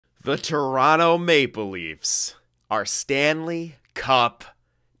The Toronto Maple Leafs are Stanley Cup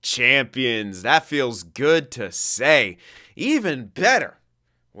champions. That feels good to say. Even better,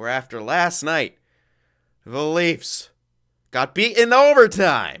 where after last night, the Leafs got beaten in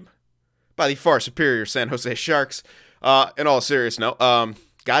overtime by the far superior San Jose Sharks. In all seriousness, no.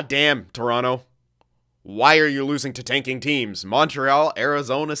 Goddamn, Toronto. Why are you losing to tanking teams? Montreal,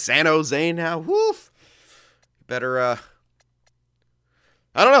 Arizona, San Jose now. Woof. Better,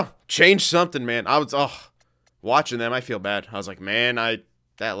 I don't know. Change something, man. I was, watching them, I feel bad. I was like, man,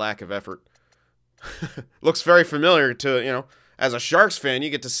 that lack of effort. Looks very familiar to, as a Sharks fan, you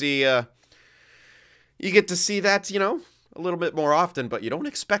get to see that, a little bit more often, but you don't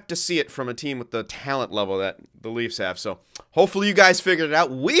expect to see it from a team with the talent level that the Leafs have. So hopefully you guys figured it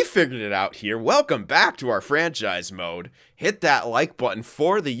out. We figured it out here. Welcome back to our franchise mode. Hit that like button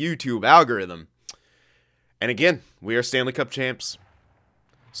for the YouTube algorithm. And again, we are Stanley Cup champs.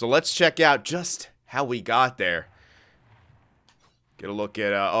 So let's check out just how we got there. Get a look at,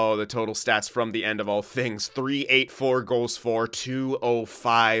 the total stats from the end of all things. 384 goals for,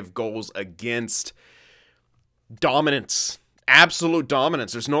 205 goals against. Dominance. Absolute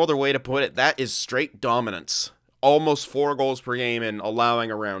dominance. There's no other way to put it. That is straight dominance. Almost 4 goals per game and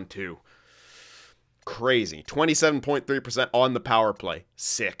allowing around 2. Crazy. 27.3% on the power play.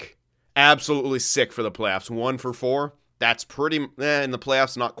 Sick. Absolutely sick for the playoffs. 1 for 4. That's pretty, in the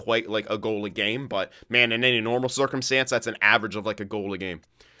playoffs, not quite like a goal a game, but man, in any normal circumstance, that's an average of like a goal a game.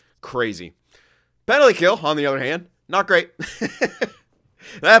 Crazy. Penalty kill, on the other hand, not great.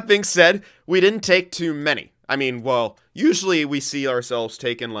 That being said, we didn't take too many. I mean, well, usually we see ourselves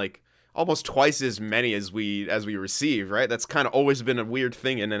taking like almost twice as many as we receive, right? That's kind of always been a weird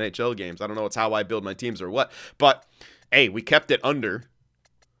thing in NHL games. I don't know, it's how I build my teams or what, but hey, we kept it under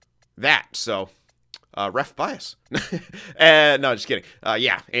that, so ref bias. No, just kidding.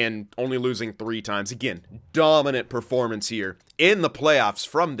 Yeah, and only losing 3 times. Again, dominant performance here in the playoffs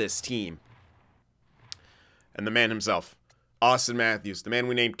from this team. And the man himself, Austin Matthews, the man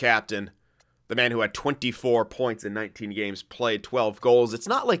we named captain, the man who had 24 points in 19 games played, 12 goals. It's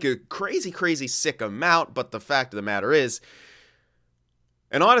not like a crazy, crazy sick amount, but the fact of the matter is,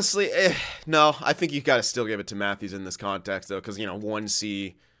 and honestly, no, I think you got to still give it to Matthews in this context, though, because,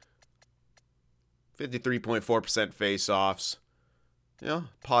 1C, 53.4% face-offs,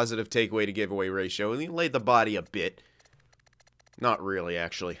 positive takeaway to giveaway ratio, and he laid the body a bit. Not really,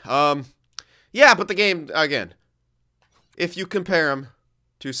 actually. Yeah, but the game, again, if you compare him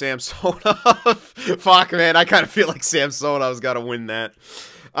to Samsonov, fuck, man, I kind of feel like Samsonov's got to win that.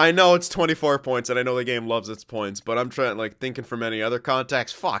 I know it's 24 points, and I know the game loves its points, but I'm trying, thinking from any other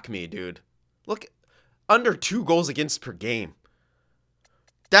context, fuck me, dude. Look, under 2 goals against per game.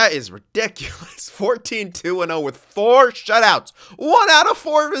 That is ridiculous. 14-2-0 with 4 shutouts. 1 out of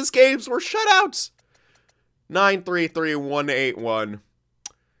 4 of his games were shutouts. 9-3-3-1-8-1.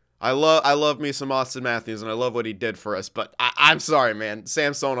 I love me some Austin Matthews, and I love what he did for us, but I'm sorry, man.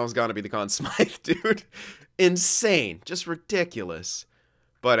 Samsonov's got to be the Conn Smythe, dude. Insane. Just ridiculous.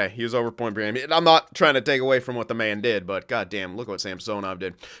 But hey, he was over point per game. I'm not trying to take away from what the man did, but goddamn, look what Samsonov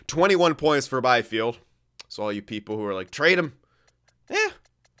did. 21 points for Byfield. So all you people who are like, trade him.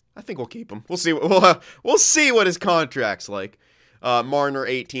 I think we'll keep him. We'll see. We'll see what his contract's like. Marner,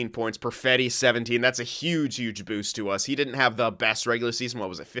 18 points. Perfetti, 17. That's a huge, huge boost to us. He didn't have the best regular season. What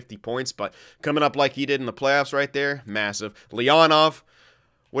was it, 50 points? But coming up like he did in the playoffs right there, massive. Leonov,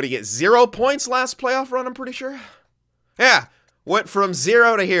 what did he get? 0 points last playoff run, I'm pretty sure. Yeah, went from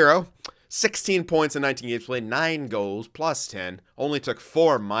 0 to hero. 16 points in 19 games played, 9 goals, plus 10. Only took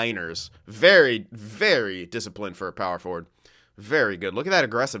 4 minors. Very, very disciplined for a power forward. Very good. Look at that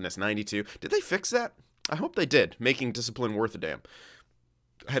aggressiveness, 92. Did they fix that? I hope they did, making discipline worth a damn.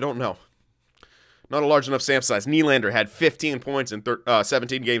 I don't know. Not a large enough sample size. Nylander had 15 points in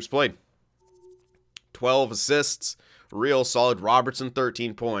 17 games played. 12 assists. Real solid. Robertson,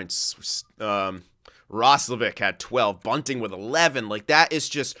 13 points. Roslovic had 12. Bunting with 11. Like, that is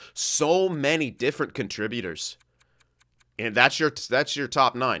just so many different contributors. And that's your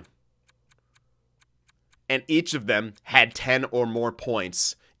top 9. And each of them had 10 or more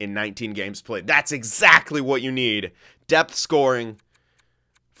points in 19 games played. That's exactly what you need. Depth scoring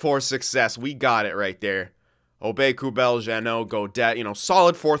for success. We got it right there. Aubé, Kubel, Jeannot, Gaudette,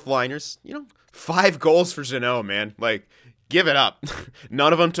 solid 4th liners. 5 goals for Jeannot, man. Like, give it up.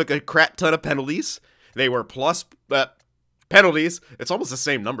 None of them took a crap ton of penalties. They were plus penalties. It's almost the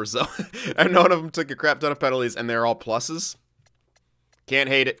same numbers, though. And none of them took a crap ton of penalties, and they're all pluses. Can't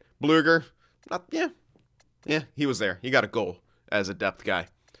hate it. Bluger, yeah, he was there. He got a goal as a depth guy.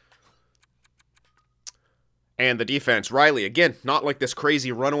 And the defense, Riley, again, not like this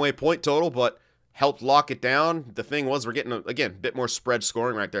crazy runaway point total, but helped lock it down. The thing was, we're getting, again, a bit more spread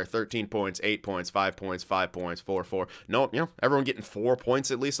scoring right there. 13 points, 8 points, 5 points, 5 points, 4, 4. No, everyone getting 4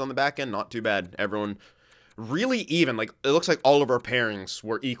 points at least on the back end. Not too bad. Everyone really even. Like, it looks like all of our pairings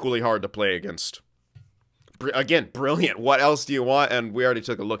were equally hard to play against. Again, brilliant. What else do you want? And we already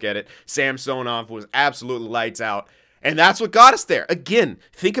took a look at it. Samsonov was absolutely lights out. And that's what got us there. Again,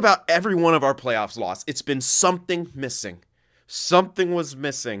 think about every one of our playoffs loss. It's been something missing. Something was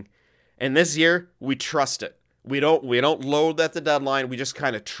missing. And this year, we trust it. We don't load at the deadline. We just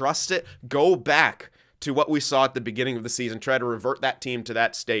kind of trust it. Go back to what we saw at the beginning of the season. Try to revert that team to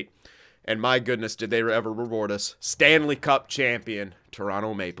that state. And my goodness, did they ever reward us. Stanley Cup champion,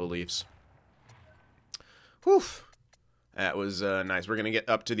 Toronto Maple Leafs. Whew. That was nice. We're going to get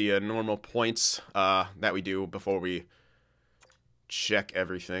up to the normal points that we do before we check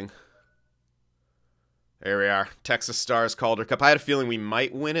everything. There we are. Texas Stars Calder Cup. I had a feeling we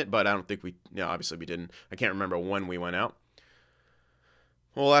might win it, but I don't think we... Yeah, obviously we didn't. I can't remember when we went out.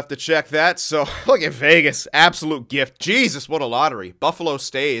 We'll have to check that. So, look at Vegas. Absolute gift. Jesus, what a lottery. Buffalo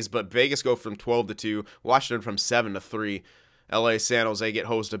stays, but Vegas go from 12 to 2. Washington from 7 to 3. LA, San Jose get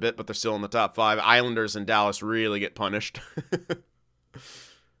hosed a bit, but they're still in the top 5. Islanders and Dallas really get punished.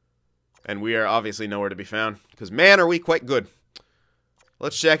 And we are obviously nowhere to be found. Because, man, are we quite good.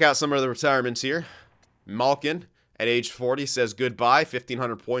 Let's check out some of the retirements here. Malkin, at age 40, says goodbye.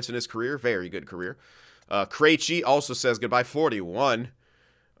 1,500 points in his career. Very good career. Krejci also says goodbye. 41.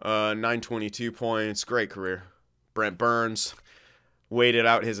 922 points. Great career. Brent Burns waited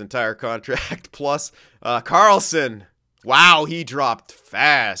out his entire contract. Plus, Carlson. Wow, he dropped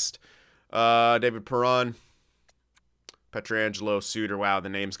fast. David Perron. Petrangelo, Suter. Wow, the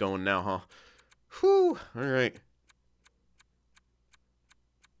name's going now, huh? Whew. All right.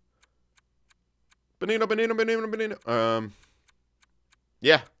 Benino.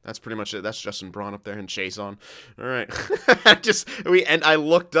 Yeah, that's pretty much it. That's Justin Braun up there and Chase on. All right. I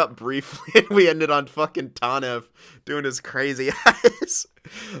looked up briefly and we ended on fucking Tanev doing his crazy eyes.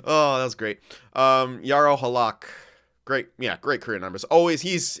 Oh, that was great. Yaro Halak. Great. Yeah, great career numbers. Always,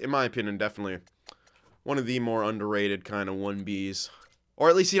 he's, in my opinion, definitely one of the more underrated kind of 1Bs. Or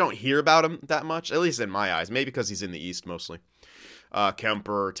at least you don't hear about him that much, at least in my eyes. Maybe because he's in the East mostly.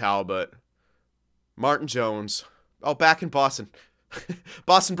 Kemper, Talbot. Martin Jones. Oh, back in Boston.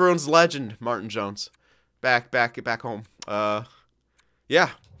 Boston Bruins legend, Martin Jones. Back home. Yeah.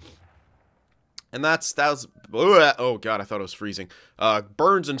 And that was... Oh, God, I thought it was freezing.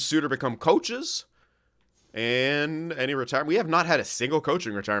 Burns and Suter become coaches. And any retirement? We have not had a single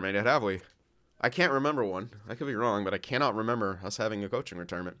coaching retirement yet, have we? I can't remember one. I could be wrong, but I cannot remember us having a coaching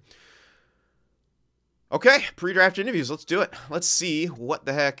retirement. Okay, pre-draft interviews. Let's do it. Let's see what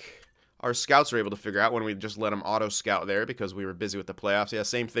the heck our scouts were able to figure out when we just let them auto-scout there because we were busy with the playoffs. Yeah,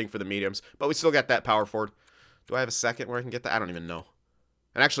 same thing for the mediums, but we still got that power forward. Do I have a second where I can get that? I don't even know.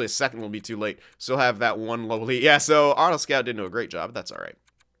 And actually, a second will be too late. Still have that one low lead. Yeah, so auto-scout didn't do a great job, but that's all right.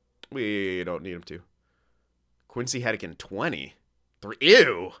 We don't need him to. Quincy Hedeken, 20.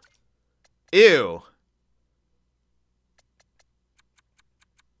 Ew. Ew.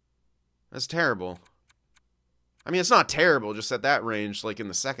 That's terrible. I mean, it's not terrible, just at that range, like in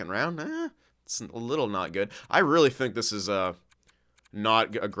the second round. It's a little not good. I really think this is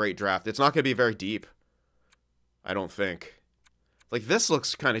not a great draft. It's not going to be very deep. I don't think. Like, this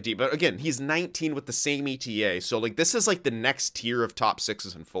looks kind of deep. But again, he's 19 with the same ETA. So, like, this is like the next tier of top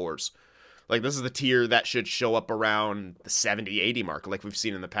 6s and 4s. Like, this is the tier that should show up around the 70, 80 mark, like we've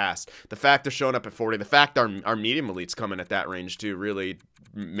seen in the past. The fact they're showing up at 40, the fact our medium elite's coming at that range, too, really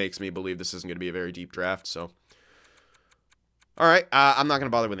makes me believe this isn't going to be a very deep draft, so. All right, I'm not going to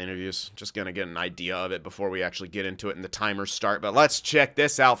bother with interviews. Just going to get an idea of it before we actually get into it and the timers start. But let's check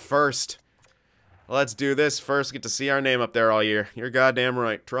this out first. Let's do this first. Get to see our name up there all year. You're goddamn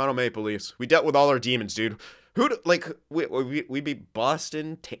right. Toronto Maple Leafs. We dealt with all our demons, dude. We beat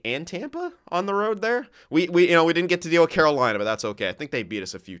Boston and Tampa on the road there. We didn't get to deal with Carolina, but that's okay. I think they beat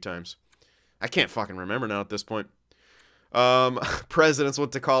us a few times. I can't fucking remember now at this point. Presidents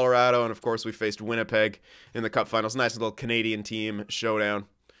went to Colorado, and of course we faced Winnipeg in the Cup Finals. Nice little Canadian team showdown.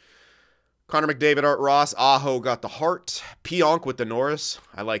 Connor McDavid, Art Ross, Aho got the Hart. Pionk with the Norris.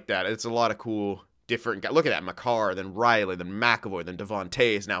 I like that. It's a lot of cool different guys. Look at that. Makar, then Riley, then McAvoy, then Devon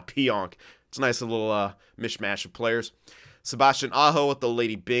Tays, now Pionk. It's a nice little mishmash of players. Sebastian Aho with the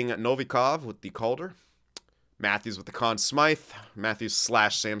Lady Bing. Novikov with the Calder. Matthews with the Conn Smythe. Matthews /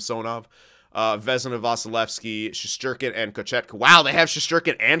 Samsonov. Vezina, Vasilevsky, Shesterkin, and Kochetkov. Wow, they have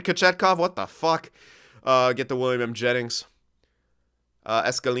Shesterkin and Kochetkov? What the fuck? Get the William M. Jennings.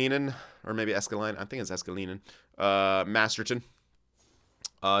 Eskalinen. or maybe Escalante. I think it's Escalinen. Masterton.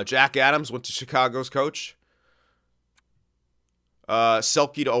 Jack Adams went to Chicago's coach.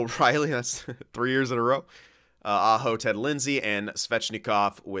 Selke to O'Reilly. That's 3 years in a row. Aho, Ted Lindsay, and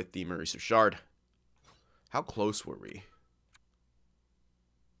Svechnikov with the Maurice Richard. How close were we?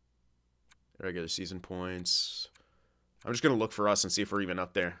 Regular season points. I'm just going to look for us and see if we're even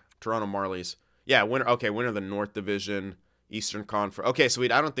up there. Toronto Marlies. Yeah, winner. Okay, winner of the North Division, Eastern Conference. Okay, so I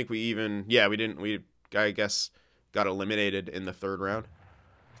don't think we even. Yeah, we didn't. We, I guess, got eliminated in the 3rd round.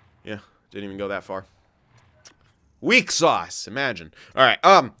 Yeah, didn't even go that far. Weak sauce. Imagine. All right.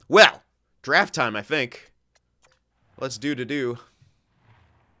 Well, draft time. I think. Let's do.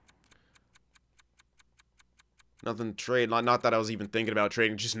 Nothing to trade. Not that I was even thinking about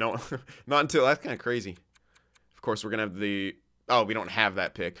trading. Just no. Not until. That's kind of crazy. Of course, we're gonna have the. Oh, we don't have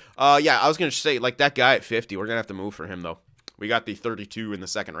that pick. Yeah, I was going to say, like, that guy at 50, we're going to have to move for him, though. We got the 32 in the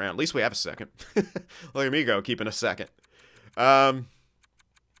 2nd round. At least we have a second. Look at me go, keeping a second. So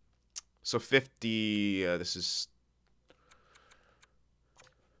 50, this is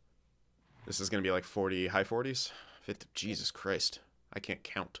going to be like 40, high 40s? 50, Jesus Christ. I can't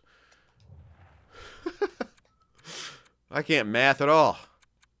count. I can't math at all.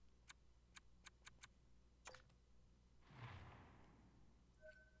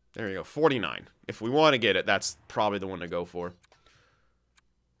 There you go, 49. If we want to get it, that's probably the one to go for.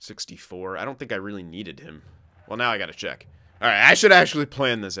 64. I don't think I really needed him. Well, now I got to check. All right, I should actually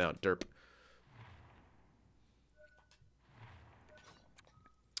plan this out, derp.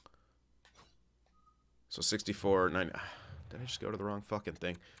 So 64, 90. Did I just go to the wrong fucking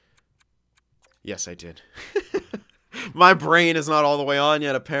thing? Yes, I did. My brain is not all the way on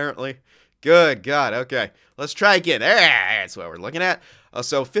yet, apparently. Good God. Okay. Let's try again. That's what we're looking at.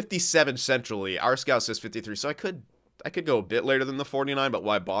 So 57 centrally. Our scout says 53. So I could go a bit later than the 49, but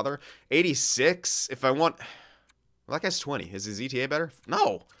why bother? 86. If I want. Well, that guy's 20. Is his ETA better?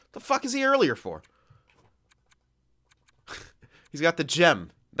 No. The fuck is he earlier for? He's got the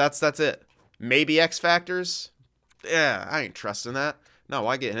gem. That's it. Maybe X Factors. Yeah, I ain't trusting that. No,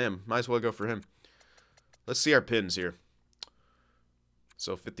 why get him? Might as well go for him. Let's see our pins here.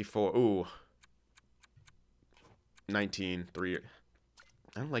 So 54. Ooh. 19. 3.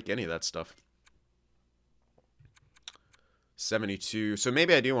 I don't like any of that stuff. 72. So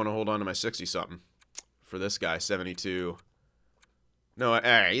maybe I do want to hold on to my 60-something for this guy. 72. No,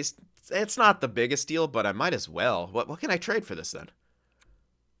 alright. It's not the biggest deal, but I might as well. What can I trade for this then?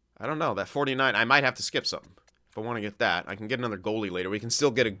 I don't know. That 49. I might have to skip something. If I want to get that. I can get another goalie later. We can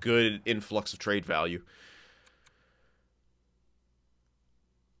still get a good influx of trade value.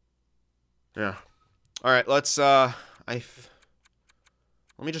 Yeah. Alright, let's, let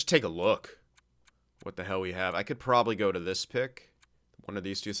me just take a look. What the hell we have. I could probably go to this pick. One of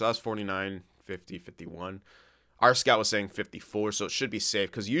these two. So that's 49, 50, 51. Our scout was saying 54, so it should be safe.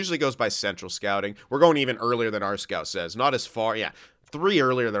 Because it usually goes by central scouting. We're going even earlier than our scout says. Not as far. Yeah, 3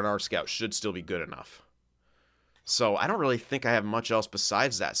 earlier than our scout should still be good enough. So I don't really think I have much else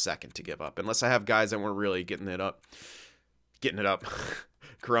besides that second to give up. Unless I have guys that weren't really getting it up.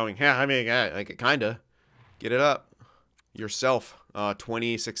 Growing. Yeah, I mean, I could kind of get it up yourself.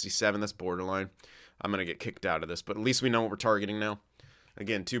 20, 67, that's borderline. I'm going to get kicked out of this, but at least we know what we're targeting now.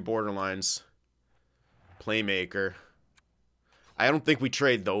 Again, 2 borderlines. Playmaker. I don't think we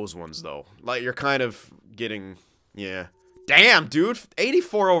trade those ones, though. Like, you're kind of getting, yeah. Damn, dude.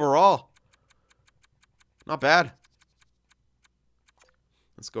 84 overall. Not bad.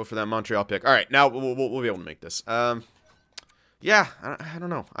 Let's go for that Montreal pick. All right, now we'll be able to make this. Yeah, I don't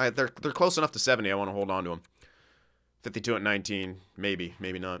know. They're close enough to 70. I want to hold on to them. 52 at 19. Maybe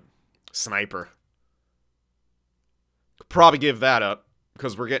not. Sniper. Could probably give that up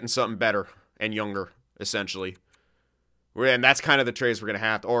because we're getting something better and younger, essentially. And that's kind of the trades we're going to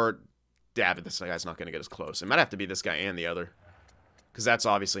have to. Or, David, this guy's not going to get us close. It might have to be this guy and the other. Because that's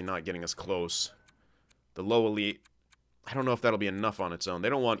obviously not getting us close. The low elite. I don't know if that'll be enough on its own. They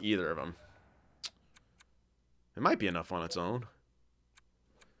don't want either of them. It might be enough on its own.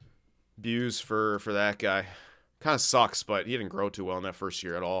 Buse for that guy. Kind of sucks, but he didn't grow too well in that first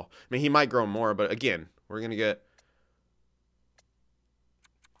year at all. I mean, he might grow more, but again, we're going to get...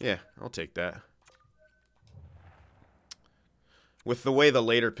 Yeah, I'll take that. With the way the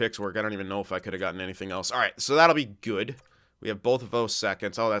later picks work, I don't even know if I could have gotten anything else. All right, so that'll be good. We have both of those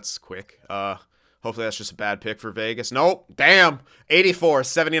seconds. Oh, that's quick. Hopefully that's just a bad pick for Vegas. Nope. Damn. 84,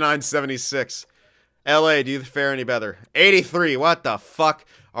 79, 76. LA, do you fare any better? 83. What the fuck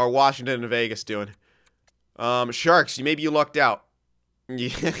are Washington and Vegas doing? Sharks, maybe you lucked out.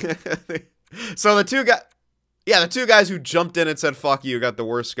 So the two guys... Yeah, the two guys who jumped in and said, fuck you, got the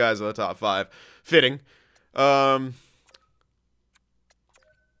worst guys of the top 5. Fitting. Top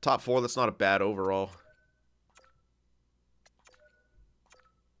 4, that's not a bad overall.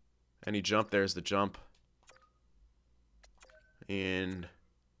 Any jump, there's the jump. And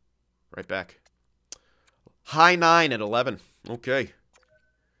right back. High 9 at 11. Okay.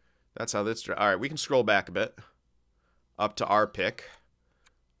 That's how this... Alright, we can scroll back a bit. Up to our pick.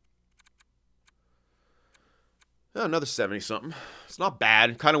 Oh, another 70-something. It's not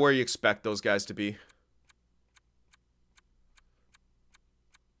bad. Kind of where you expect those guys to be.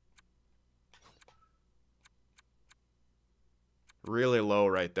 Really low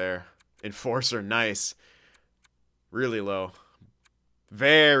right there. Enforcer, nice. Really low.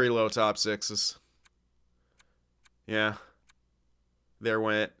 Very low top 6s. Yeah. There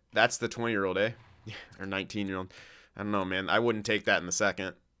went... That's the 20-year-old, eh? Or 19-year-old. I don't know, man. I wouldn't take that in the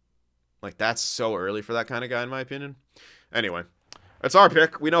second. Like, that's so early for that kind of guy, in my opinion. Anyway. It's our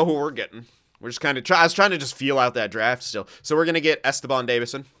pick. We know who we're getting. We're just kind of... I was trying to just feel out that draft still. So we're going to get Esteban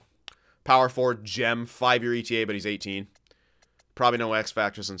Davison. Power forward, gem. 5-year ETA, but he's 18. Probably no X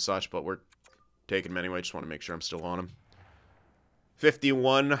factors and such, but we're taking him anyway. Just want to make sure I'm still on him.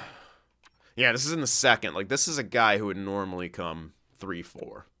 51. Yeah, this is in the second. Like, this is a guy who would normally come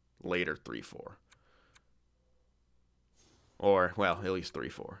 3-4. Later 3-4. Or, well, at least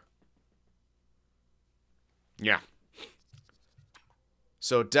 3-4. Yeah.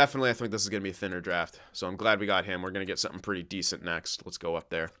 So, definitely, I think this is going to be a thinner draft. So, I'm glad we got him. We're going to get something pretty decent next. Let's go up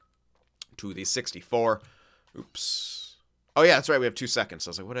there to the 64. Oops. Oh, yeah, that's right. We have 2 seconds.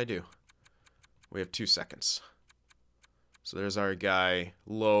 I was like, what'd I do? We have 2 seconds. So, there's our guy.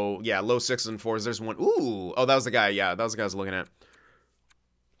 Low 6s and 4s. There's one. Ooh. Oh, that was the guy. Yeah, that was the guy I was looking at.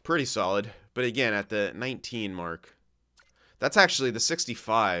 Pretty solid. But, again, at the 19 mark. That's actually the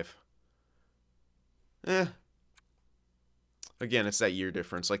 65. Again, it's that year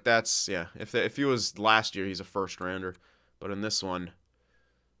difference. Like, that's, yeah. If he was last year, he's a first rounder. But in this one,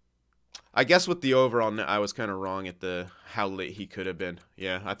 I guess with the overall, I was kind of wrong at the how late he could have been.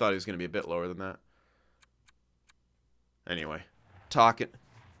 Yeah, I thought he was going to be a bit lower than that. Anyway, talking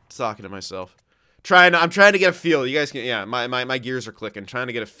to myself. I'm trying to get a feel. You guys can, yeah, my gears are clicking. Trying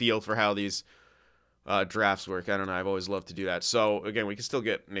to get a feel for how these drafts work. I don't know. I've always loved to do that. So, again, we can still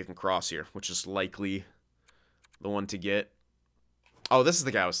get Nathan Cross here, which is likely the one to get. Oh, this is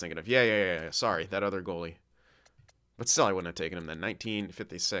the guy I was thinking of. Yeah. Sorry, that other goalie. But still, I wouldn't have taken him then.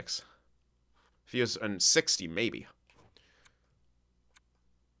 1956. If he was in 60, maybe.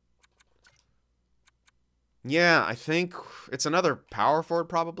 Yeah, I think it's another power forward,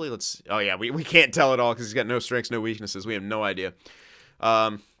 probably. Oh, yeah, we can't tell at all because he's got no strengths, no weaknesses. We have no idea.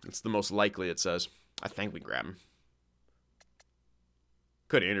 It's the most likely, it says. I think we grab him.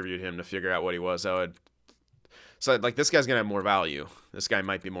 Could have interviewed him to figure out what he was. So, like, this guy's going to have more value. This guy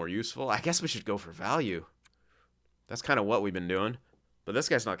might be more useful. I guess we should go for value. That's kind of what we've been doing. But this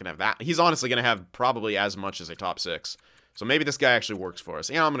guy's not going to have that. He's honestly going to have probably as much as a top 6. So maybe this guy actually works for us.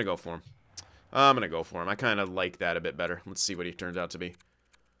 Yeah, I'm going to go for him. I kind of like that a bit better. Let's see what he turns out to be.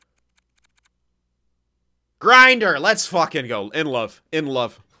 Grinder! Let's fucking go. In love.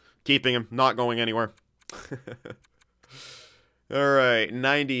 Keeping him. Not going anywhere. Alright,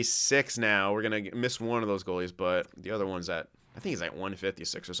 96 now. We're going to miss one of those goalies, but the other one's at, I think he's at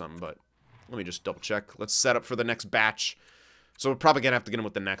 156 or something, but let me just double check. Let's set up for the next batch. So we're probably going to have to get him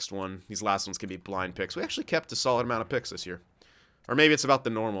with the next one. These last ones can be blind picks. We actually kept a solid amount of picks this year. Or maybe it's about the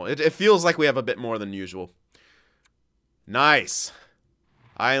normal. It feels like we have a bit more than usual. Nice.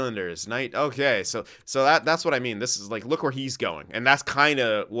 Islanders. Okay, so that's what I mean. This is like, look where he's going. And that's kind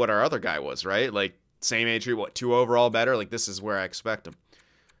of what our other guy was, right? Like, same age group, what, 2 overall better? Like, this is where I expect him.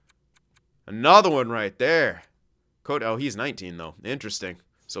 Another one right there. Oh, he's 19, though. Interesting.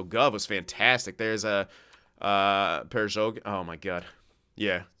 So, Gov was fantastic. There's a Perzhog. Oh, my God.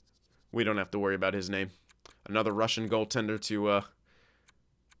 Yeah. We don't have to worry about his name. Another Russian goaltender to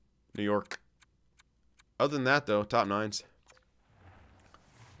New York. Other than that, though, top 9s.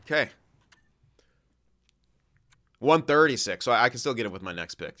 Okay. 136. So I can still get it with my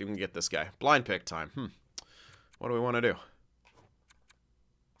next pick. You can get this guy. Blind pick time. What do we want to do?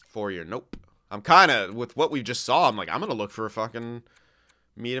 4-year. Nope. I'm kind of, with what we just saw, I'm like, I'm going to look for a fucking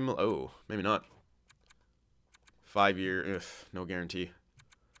medium. Oh, maybe not. 5-year. Ugh, no guarantee.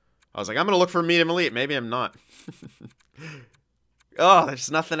 I was like, I'm going to look for medium elite. Maybe I'm not. Oh,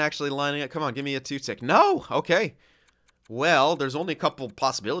 there's nothing actually lining up. Come on, give me a 2-tick. No! Okay. Well, there's only a couple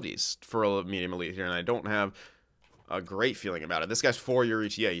possibilities for a medium elite here, and I don't have a great feeling about it. This guy's 4-year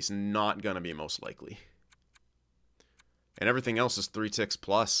ETA. He's not going to be most likely. And everything else is 3 ticks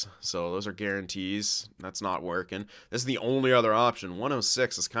plus. So those are guarantees. That's not working. This is the only other option.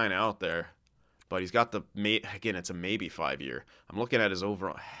 106 is kind of out there. But he's got the, again, it's a maybe 5-year. I'm looking at his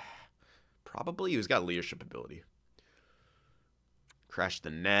overall. Probably he's got leadership ability. Crash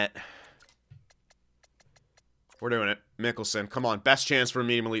the net. We're doing it. Mickelson, come on. Best chance for a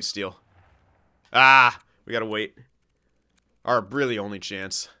medium elite steal. Ah, we gotta wait. Our really only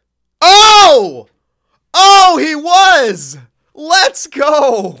chance. Oh! Oh, he was! Let's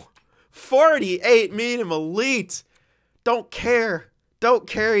go! 48 medium elite. Don't care. Don't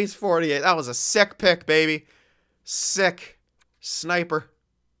care he's 48. That was a sick pick, baby. Sick. Sniper.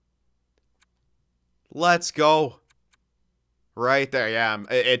 Let's go. Right there, yeah.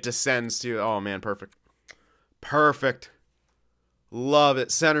 It descends to... Oh, man, perfect. Perfect. Love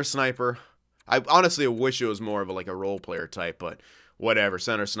it. Center sniper. I honestly wish it was more of a role player type, but whatever.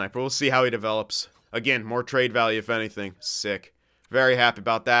 Center sniper. We'll see how he develops. Again, more trade value if anything. Sick. Very happy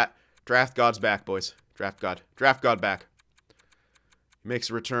about that. Draft God's back, boys. Draft God. Draft God back. Makes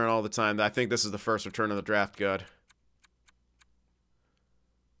a return all the time. I think this is the first return of the Draft God.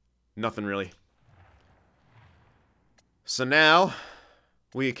 Nothing really. So now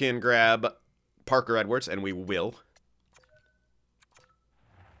we can grab Parker Edwards, and we will.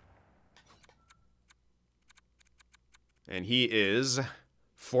 And he is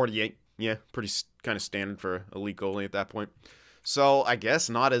 48. Yeah, pretty kind of standard for elite goalie at that point. So I guess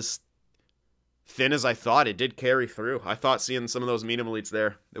not as thin as I thought. It did carry through. I thought seeing some of those medium elites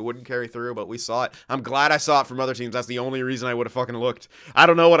there, it wouldn't carry through, but we saw it. I'm glad I saw it from other teams. That's the only reason I would have fucking looked. I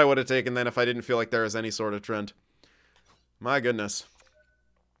don't know what I would have taken then if I didn't feel like there was any sort of trend. My goodness.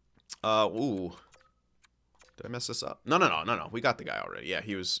 Ooh. Did I mess this up? No. We got the guy already. Yeah,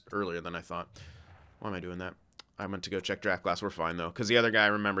 he was earlier than I thought. Why am I doing that? I meant to go check draft class. We're fine, though. Because the other guy,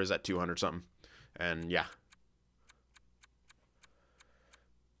 remember, is at 200-something. And, yeah.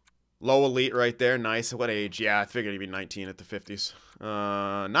 Low elite right there. Nice. What age? Yeah, I figured he'd be 19 at the 50s.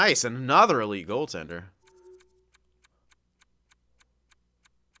 Nice. Another elite goaltender.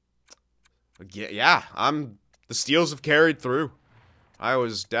 Yeah, the steals have carried through. I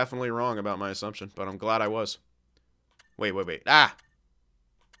was definitely wrong about my assumption, but I'm glad I was. Wait. Ah!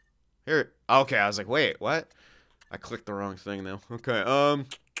 Here. Okay, I was like, wait, what? I clicked the wrong thing, though. Okay, I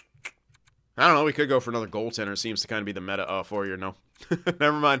don't know. We could go for another goaltender. It seems to kind of be the meta. 4-year, no.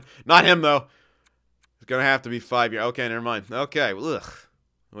 Never mind. Not him, though. It's going to have to be 5-year. Okay, never mind. Okay, ugh.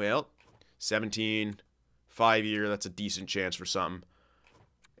 Well, 17, 5-year. That's a decent chance for something.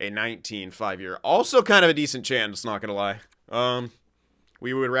 A 19, 5-year. Also kind of a decent chance, not going to lie.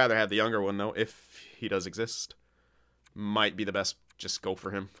 We would rather have the younger one, though, if he does exist. Might be the best. Just go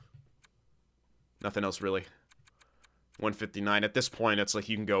for him. Nothing else, really. 159. At this point, it's like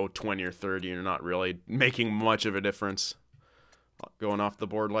you can go 20 or 30, and you're not really making much of a difference. Going off the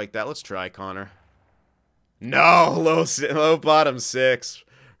board like that. Let's try Connor. No! Low bottom 6.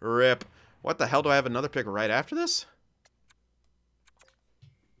 Rip. What the hell? Do I have another pick right after this?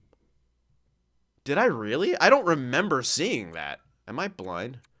 Did I really? I don't remember seeing that. Am I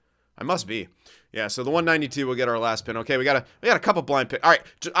blind? I must be. Yeah, so the 192 will get our last pin. Okay, we got a couple blind picks. All right,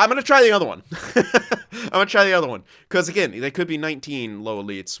 I'm going to try the other one. I'm going to try the other one. Because, again, they could be 19 low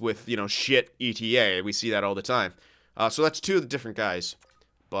elites with, shit ETA. We see that all the time. So that's 2 of the different guys.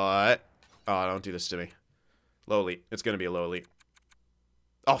 But, oh, don't do this to me. Low elite. It's going to be a low elite.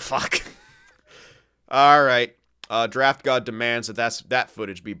 Oh, fuck. All right. Draft God demands that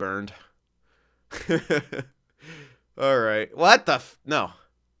footage be burned. All right. What the no.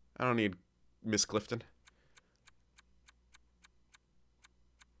 I don't need Miss Clifton.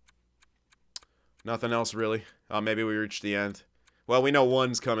 Nothing else, really. Maybe we reached the end. Well, we know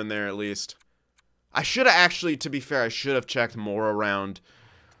one's coming there, at least. I should have actually, to be fair, I should have checked more around.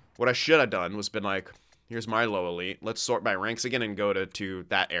 What I should have done was been like, here's my low elite. Let's sort by ranks again and go to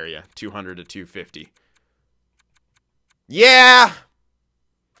that area. 200 to 250. Yeah!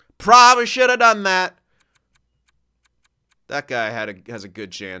 Probably should have done that. That guy has a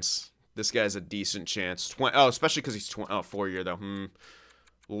good chance. This guy's a decent chance. Especially because he's 4-year though.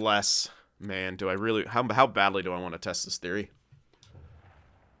 Less. Man, do I really? How badly do I want to test this theory?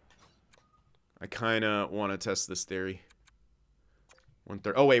 I kind of want to test this theory.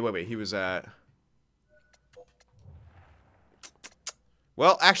 1/3. Oh wait. He was at.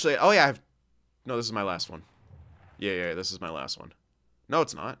 Well, actually, oh yeah. No, this is my last one. Yeah. This is my last one. No,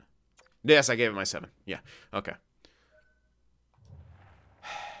 it's not. Yes, I gave it my 7. Yeah. Okay.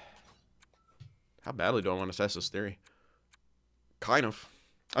 How badly do I want to test this theory? Kind of.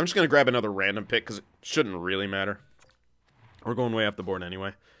 I'm just going to grab another random pick because it shouldn't really matter. We're going way off the board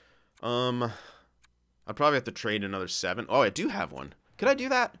anyway. I'd probably have to trade another 7. Oh, I do have one. Could I do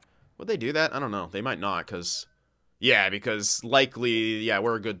that? Would they do that? I don't know. They might not, because... Yeah, because likely... Yeah,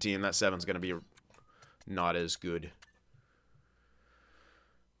 we're a good team. That 7's going to be not as good.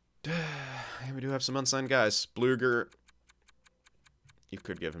 We do have some unsigned guys. Bluger. You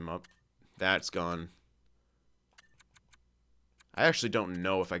could give him up. That's gone. I actually don't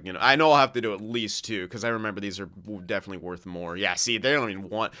know if I can... I know I'll have to do at least 2, because I remember these are definitely worth more. Yeah, see, they don't even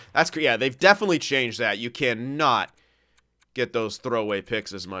want... That's... Yeah, they've definitely changed that. You cannot get those throwaway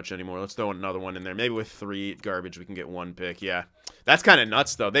picks as much anymore. Let's throw another one in there. Maybe with 3 garbage, we can get 1 pick. Yeah, that's kind of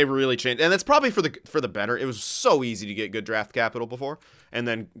nuts, though. They really changed... And that's probably for the better. It was so easy to get good draft capital before. And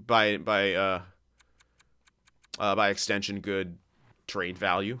then by extension, good trade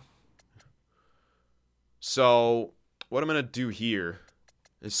value. So... What I'm going to do here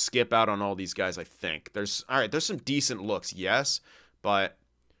is skip out on all these guys, I think. All right, there's some decent looks, yes, but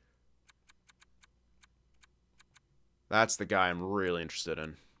that's the guy I'm really interested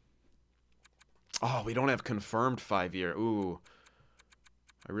in. Oh, we don't have confirmed 5-year. Ooh.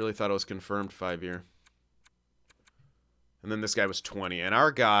 I really thought it was confirmed 5-year. And then this guy was 20. And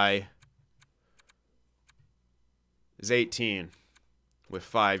our guy is 18 with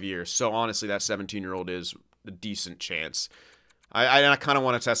 5 years. So honestly, that 17-year-old is... a decent chance. I kind of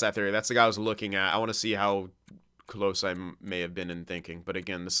want to test that theory. That's the guy I was looking at. I want to see how close I may have been in thinking. But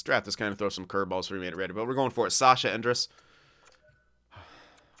again, this draft is kind of throw some curveballs for me to ready. But we're going for it. Sasha Endress.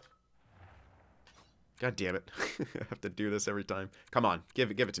 God damn it. I have to do this every time. Come on.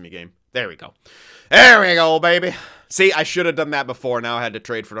 Give it to me, game. There we go. There we go, baby. See, I should have done that before. Now I had to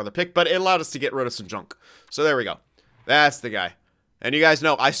trade for another pick. But it allowed us to get rid of some junk. So there we go. That's the guy. And you guys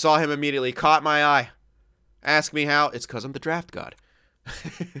know, I saw him immediately. Caught my eye. Ask me how. It's because I'm the draft god.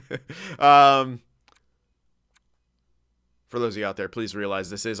 For those of you out there, please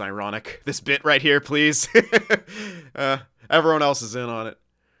realize this is ironic. This bit right here, please. Everyone else is in on it.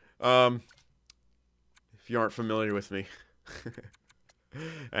 If you aren't familiar with me.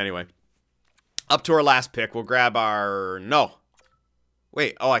 Anyway. Up to our last pick. We'll grab our... No.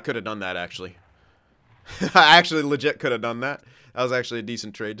 Wait. Oh, I could have done that, actually. I actually legit could have done that. That was actually a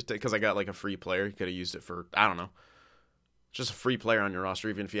decent trade to take because I got like a free player. You could have used it for, I don't know. Just a free player on your roster,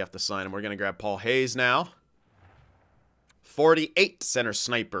 even if you have to sign him. We're going to grab Paul Hayes now. 48 center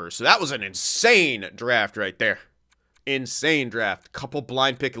sniper. So that was an insane draft right there. Insane draft. Couple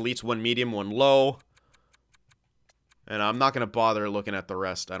blind pick elites, 1 medium, 1 low. And I'm not going to bother looking at the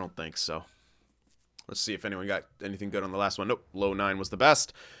rest. I don't think so. Let's see if anyone got anything good on the last one. Nope. Low 9 was the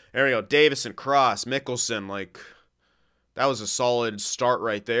best. There we go. Davison, Cross, Mickelson, like... That was a solid start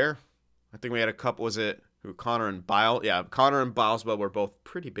right there. I think we had a couple, was it Connor and Biles? Yeah, Connor and Biles, but were both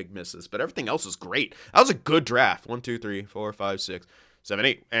pretty big misses. But everything else was great. That was a good draft. 1, 2, 3, 4, 5, 6, 7,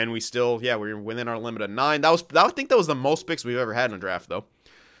 8. And we still, yeah, we were within our limit of 9. I think that was the most picks we've ever had in a draft, though.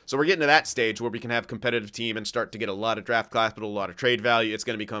 So we're getting to that stage where we can have a competitive team and start to get a lot of draft capital, a lot of trade value. It's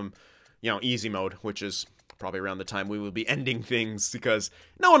going to become, you know, easy mode, which is probably around the time we will be ending things because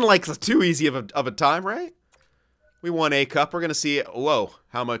no one likes too easy of a time, right? We won a cup. We're going to see, whoa,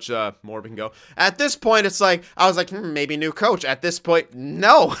 how much more we can go. At this point, it's like, I was like, maybe new coach. At this point,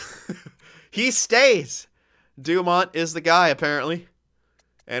 no. He stays. Dumont is the guy, apparently.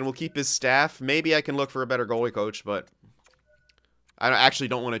 And we'll keep his staff. Maybe I can look for a better goalie coach, but I actually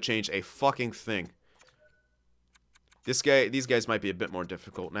don't want to change a fucking thing. These guys might be a bit more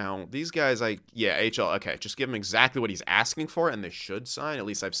difficult. Now, these guys, yeah, HL, okay, just give him exactly what he's asking for, and they should sign. At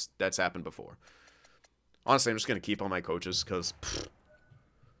least that's happened before. Honestly, I'm just going to keep all my coaches because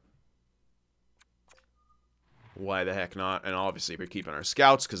why the heck not? And obviously, we're keeping our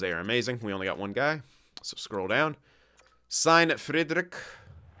scouts because they are amazing. We only got 1 guy. So scroll down. CynFtWProductions.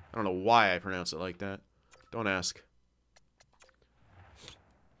 I don't know why I pronounce it like that. Don't ask.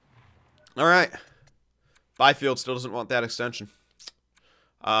 All right. Byfield still doesn't want that extension.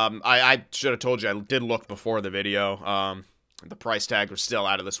 I should have told you. I did look before the video. The price tag was still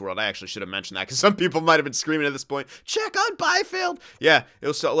out of this world. I actually should have mentioned that because some people might have been screaming at this point, check on Byfield. Yeah, it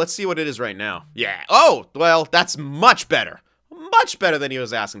was still, let's see what it is right now. Yeah. Oh, well, that's much better. Much better than he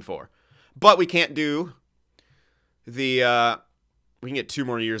was asking for. But we can't do the, we can get 2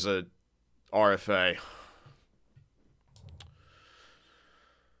 more years of RFA.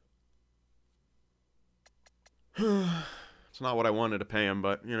 It's not what I wanted to pay him,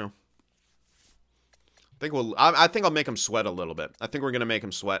 but, you know. I think I'll make him sweat a little bit. I think we're going to make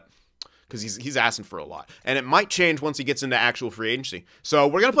him sweat because he's asking for a lot. And it might change once he gets into actual free agency. So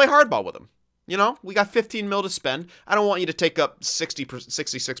we're going to play hardball with him. You know, we got 15 mil to spend. I don't want you to take up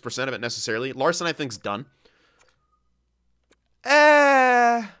 66% of it necessarily. Larson, I think, is done.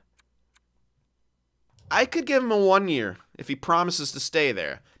 I could give him a 1 year if he promises to stay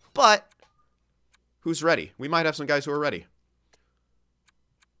there. But who's ready? We might have some guys who are ready.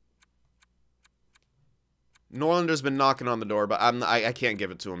 Norlander's been knocking on the door, but I can't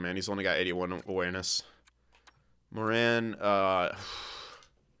give it to him, man. He's only got 81 awareness. Moran,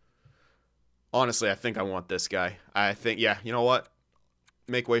 honestly, I think I want this guy. I think, yeah, you know what?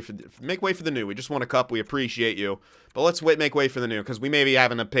 Make way for the new. We just won a cup. We appreciate you. But let's make way for the new, because we may be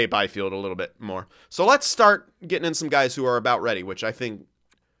having to pay Byfield a little bit more. So let's start getting in some guys who are about ready, which I think,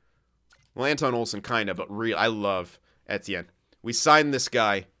 well, Anton Olsen kind of, but I love Etienne. We signed this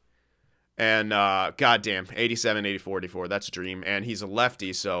guy, and goddamn, 87, 84, 84. That's a dream. And he's a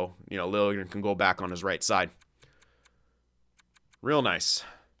lefty, so, you know, Lilligren can go back on his right side. Real nice.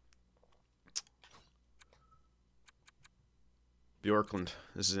 Bjorklund.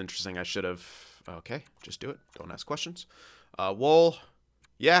 This is interesting. I should have... Okay, just do it. Don't ask questions. Wool.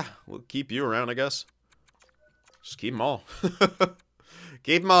 Yeah, we'll keep you around, I guess. Just keep them all.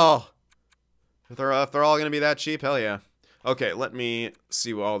 Keep them all. If they're all going to be that cheap, hell yeah. Okay, let me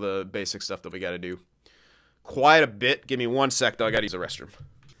see all the basic stuff that we got to do. Quite a bit. Give me 1 sec, though. I got to use the restroom.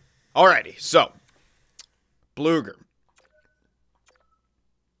 Alrighty, so. Bluger.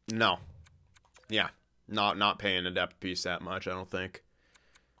 No. Yeah. Not paying a depth piece that much, I don't think.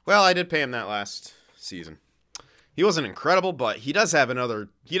 Well, I did pay him that last season. He wasn't incredible, but he does have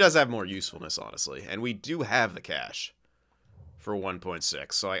more usefulness, honestly. And we do have the cash for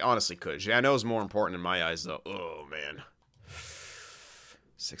 1.6, so I honestly could. Jeannot's more important in my eyes, though. Oh, man.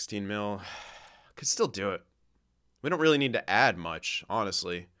 16 mil. Could still do it. We don't really need to add much,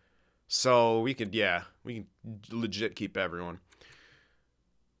 honestly. So we could, yeah, we can legit keep everyone.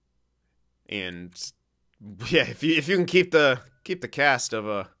 And yeah, if you can keep the cast of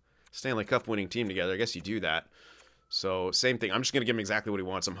a Stanley Cup winning team together, I guess you do that. So same thing. I'm just gonna give him exactly what he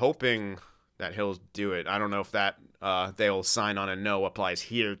wants. I'm hoping that he'll do it. I don't know if that they'll sign on a no applies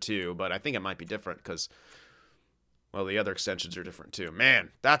here too, but I think it might be different because, well, the other extensions are different too.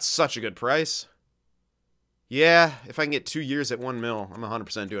 Man, that's such a good price. Yeah, if I can get 2 years at 1 mil, I'm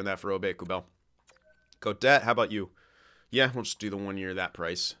 100% doing that for Obey Kubel. Godet, how about you? Yeah, we'll just do the 1 year at that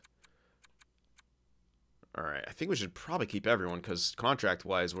price. Alright, I think we should probably keep everyone because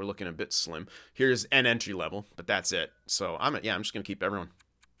contract-wise, we're looking a bit slim. Here's an entry level, but that's it. So, I'm just going to keep everyone.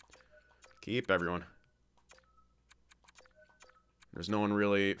 Keep everyone. There's no one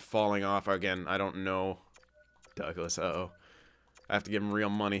really falling off. Again, I don't know. Douglas, uh-oh. I have to give him real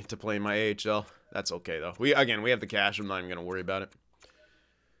money to play my AHL. That's okay, though. We have the cash. I'm not even going to worry about it.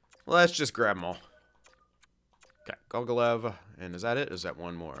 Let's just grab them all. Okay, Gogolev. And is that it? Is that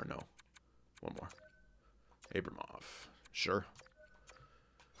one more? No. One more. Abramov. Sure.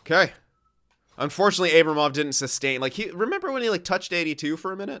 Okay. Unfortunately, Abramov didn't sustain. Like, remember when he, like, touched 82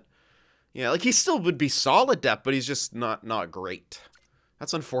 for a minute? Yeah, like, he still would be solid depth, but he's just not great.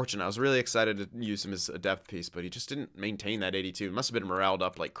 That's unfortunate. I was really excited to use him as a depth piece, but he just didn't maintain that 82. It must have been moraled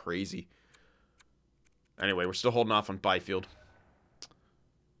up like crazy. Anyway, we're still holding off on Byfield.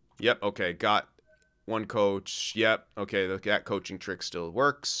 Yep, okay, got one coach. Yep, okay, that coaching trick still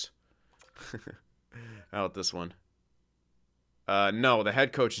works. How about this one? No, the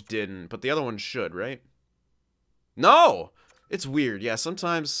head coach didn't, but the other one should, right? No! It's weird. Yeah,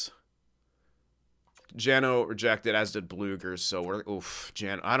 sometimes Jano rejected, as did Bluger, so we're... Oof,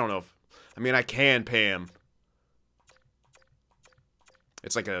 Jano. I don't know if... I mean, I can pay him.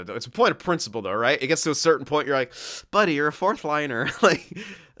 It's like it's a point of principle, though, right? It gets to a certain point, you're like, buddy, you're a fourth liner. Like,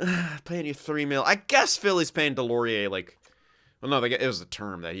 paying you $3 million. I guess Philly's paying Delorier, like... Well, no, it was the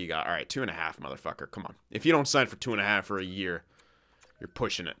term that he got. All right, 2.5, motherfucker. Come on. If you don't sign for 2.5 for a year, you're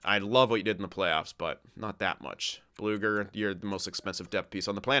pushing it. I love what you did in the playoffs, but not that much. Bluger, you're the most expensive depth piece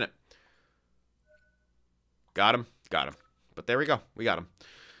on the planet. Got him. Got him. But there we go. We got him.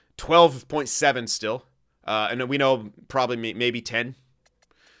 12.7 still. And we know probably maybe 10.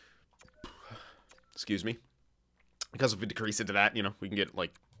 Excuse me. Because if we decrease it to that, you know, we can get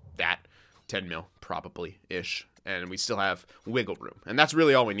like that. 10 mil, probably-ish. And we still have wiggle room. And that's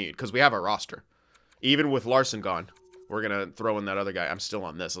really all we need, because we have our roster. Even with Larson gone, we're going to throw in that other guy. I'm still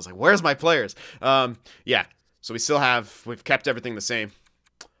on this. I was like, where's my players? Yeah. So we've kept everything the same.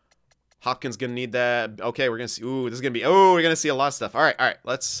 Hopkins going to need that. Okay, we're going to see. Ooh, this is going to be, we're going to see a lot of stuff. All right.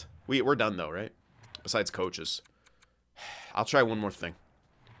 We're done, though, right? Besides coaches. I'll try one more thing.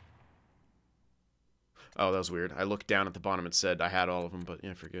 Oh, that was weird. I looked down at the bottom and said I had all of them, but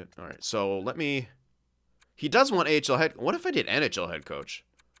yeah, forget. All right, so let me... He does want AHL head... What if I did NHL head coach?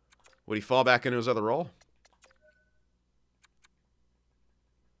 Would he fall back into his other role?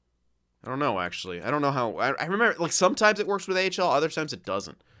 I don't know, actually. I don't know how... I remember, like, sometimes it works with AHL, other times it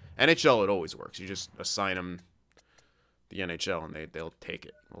doesn't. NHL, it always works. You just assign them the NHL, and they'll take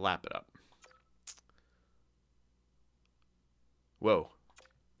it. Lap it up. Whoa.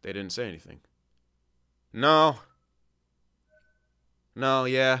 They didn't say anything. No. No,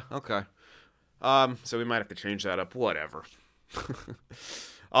 yeah, okay. So we might have to change that up. Whatever.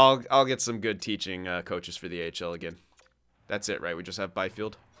 I'll get some good teaching coaches for the AHL again. That's it, right? We just have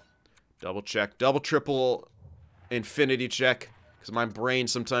Byfield. Double check. Double, triple, infinity check. Because my brain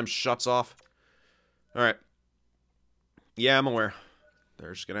sometimes shuts off. Alright. Yeah, I'm aware.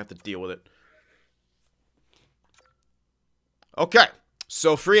 They're just going to have to deal with it. Okay.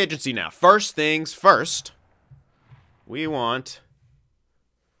 So, free agency now. First things first. We want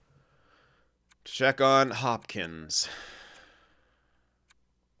to check on Hopkins.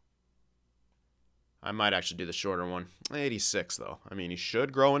 I might actually do the shorter one. 86, though. I mean, he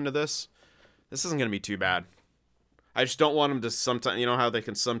should grow into this. This isn't going to be too bad. I just don't want him to sometimes... You know how they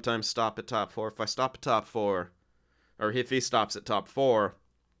can sometimes stop at top 4? If I stop at top 4, or if he stops at top 4,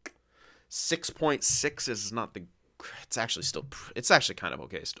 6.6 is not the... It's actually kind of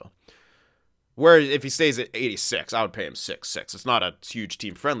okay still. Whereas if he stays at 86, I would pay him 6.6. It's not a huge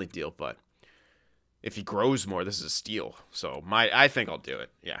team-friendly deal, but if he grows more, this is a steal. So I think I'll do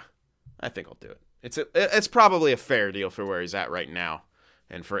it. Yeah, I think I'll do it. It's probably a fair deal for where he's at right now.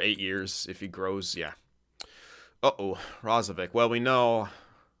 And for 8 years, if he grows, yeah. Uh-oh, Rozovic. Well, we know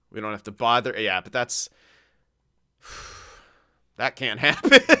we don't have to bother. Yeah, but that's... That can't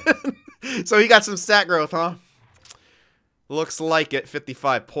happen. So he got some stat growth, huh? Looks like it.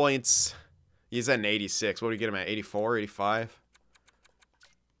 55 points. He's at an 86. What do you get him at? 84, 85?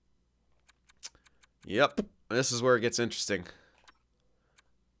 Yep. This is where it gets interesting.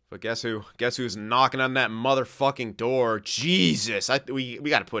 But guess who? Guess who's knocking on that motherfucking door? Jesus. We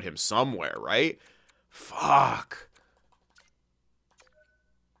got to put him somewhere, right? Fuck.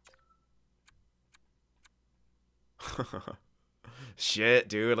 Shit,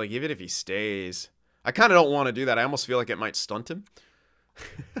 dude. Like, even if he stays... I kind of don't want to do that. I almost feel like it might stunt him.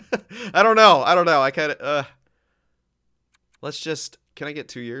 I don't know. I kind of... Let's just... Can I get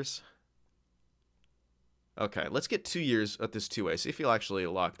 2 years? Okay, let's get 2 years at this two-way. See if he'll actually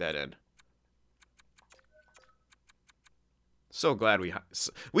lock that in. So glad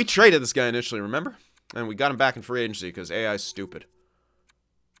we traded this guy initially, remember? And we got him back in free agency because AI's stupid.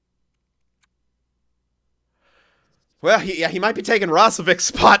 Well, he might be taking Rozovic's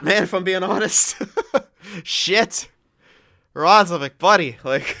spot, man, if I'm being honest. Shit. Rozovic, buddy.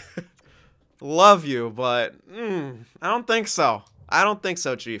 Like, love you, but I don't think so. I don't think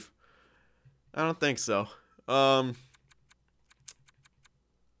so, Chief. I don't think so.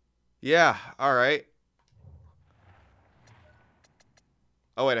 Yeah, alright.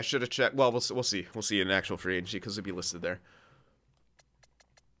 Oh, wait, I should have checked. Well, we'll see. We'll see in actual free agency because it'll be listed there.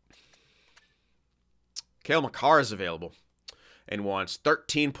 Cale Makar is available and wants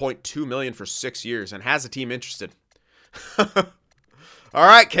 $13.2 million for 6 years and has a team interested. All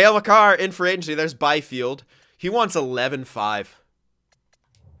right, Cale Makar in free agency. There's Byfield. He wants 11.5.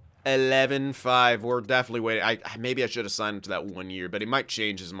 11.5. We're definitely waiting. Maybe I should have signed him to that 1 year, but he might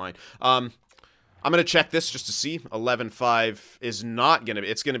change his mind. I'm gonna check this just to see. 11.5 is not gonna be.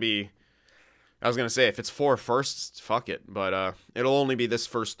 It's gonna be. I was gonna say if it's 4 firsts, fuck it. But it'll only be this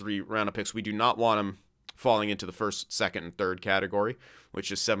first 3 round of picks. We do not want him falling into the first, second, and third category,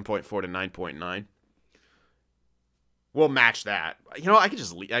 which is 7.4 to 9.9. We'll match that. You know, I could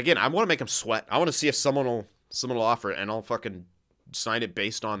just leave. Again, I want to make him sweat. I want to see if someone will offer it, and I'll fucking sign it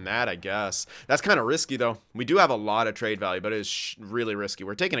based on that, I guess. That's kind of risky, though. We do have a lot of trade value, but it is really risky.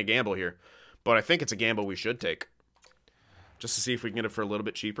 We're taking a gamble here, but I think it's a gamble we should take. Just to see if we can get it for a little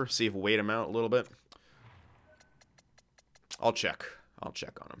bit cheaper. See if we wait him out a little bit. I'll check. I'll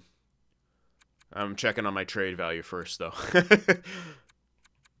check on him. I'm checking on my trade value first, though.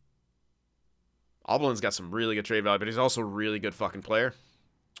 Oblin's got some really good trade value, but he's also a really good fucking player.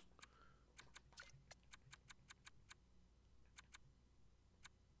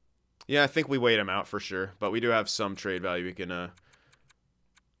 Yeah, I think we wait him out for sure, but we do have some trade value we can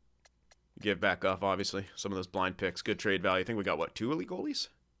give back up, obviously. Some of those blind picks, good trade value. I think we got, what, 2 elite goalies?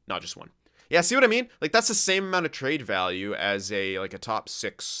 No, just 1. Yeah, see what I mean? Like, that's the same amount of trade value as a top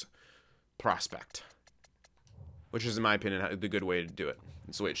 6 prospect, which is, in my opinion, the good way to do it.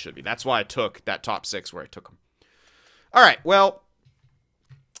 It's the way it should be. That's why I took that top 6 where I took them. All right, well,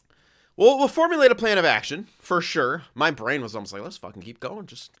 we'll formulate a plan of action for sure. My brain was almost like, let's fucking keep going.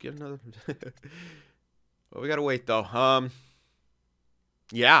 Just get another. Well, we gotta wait though.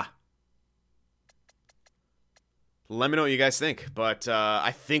 Yeah. Let me know what you guys think. But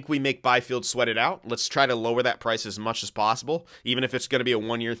I think we make Byfield sweat it out. Let's try to lower that price as much as possible. Even if it's going to be a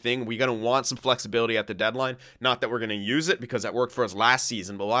one-year thing, we're going to want some flexibility at the deadline. Not that we're going to use it because that worked for us last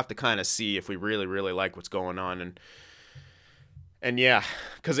season, but we'll have to kind of see if we really, really like what's going on. And yeah,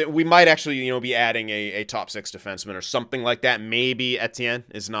 because we might actually, be adding a top 6 defenseman or something like that. Maybe Etienne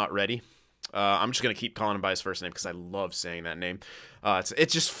is not ready. I'm just going to keep calling him by his first name because I love saying that name. It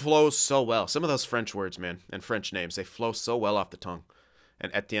just flows so well. Some of those French words, man, and French names, they flow so well off the tongue.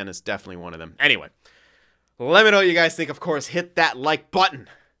 And Etienne is definitely one of them. Anyway, let me know what you guys think. Of course, hit that like button.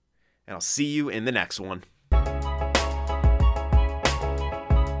 And I'll see you in the next one.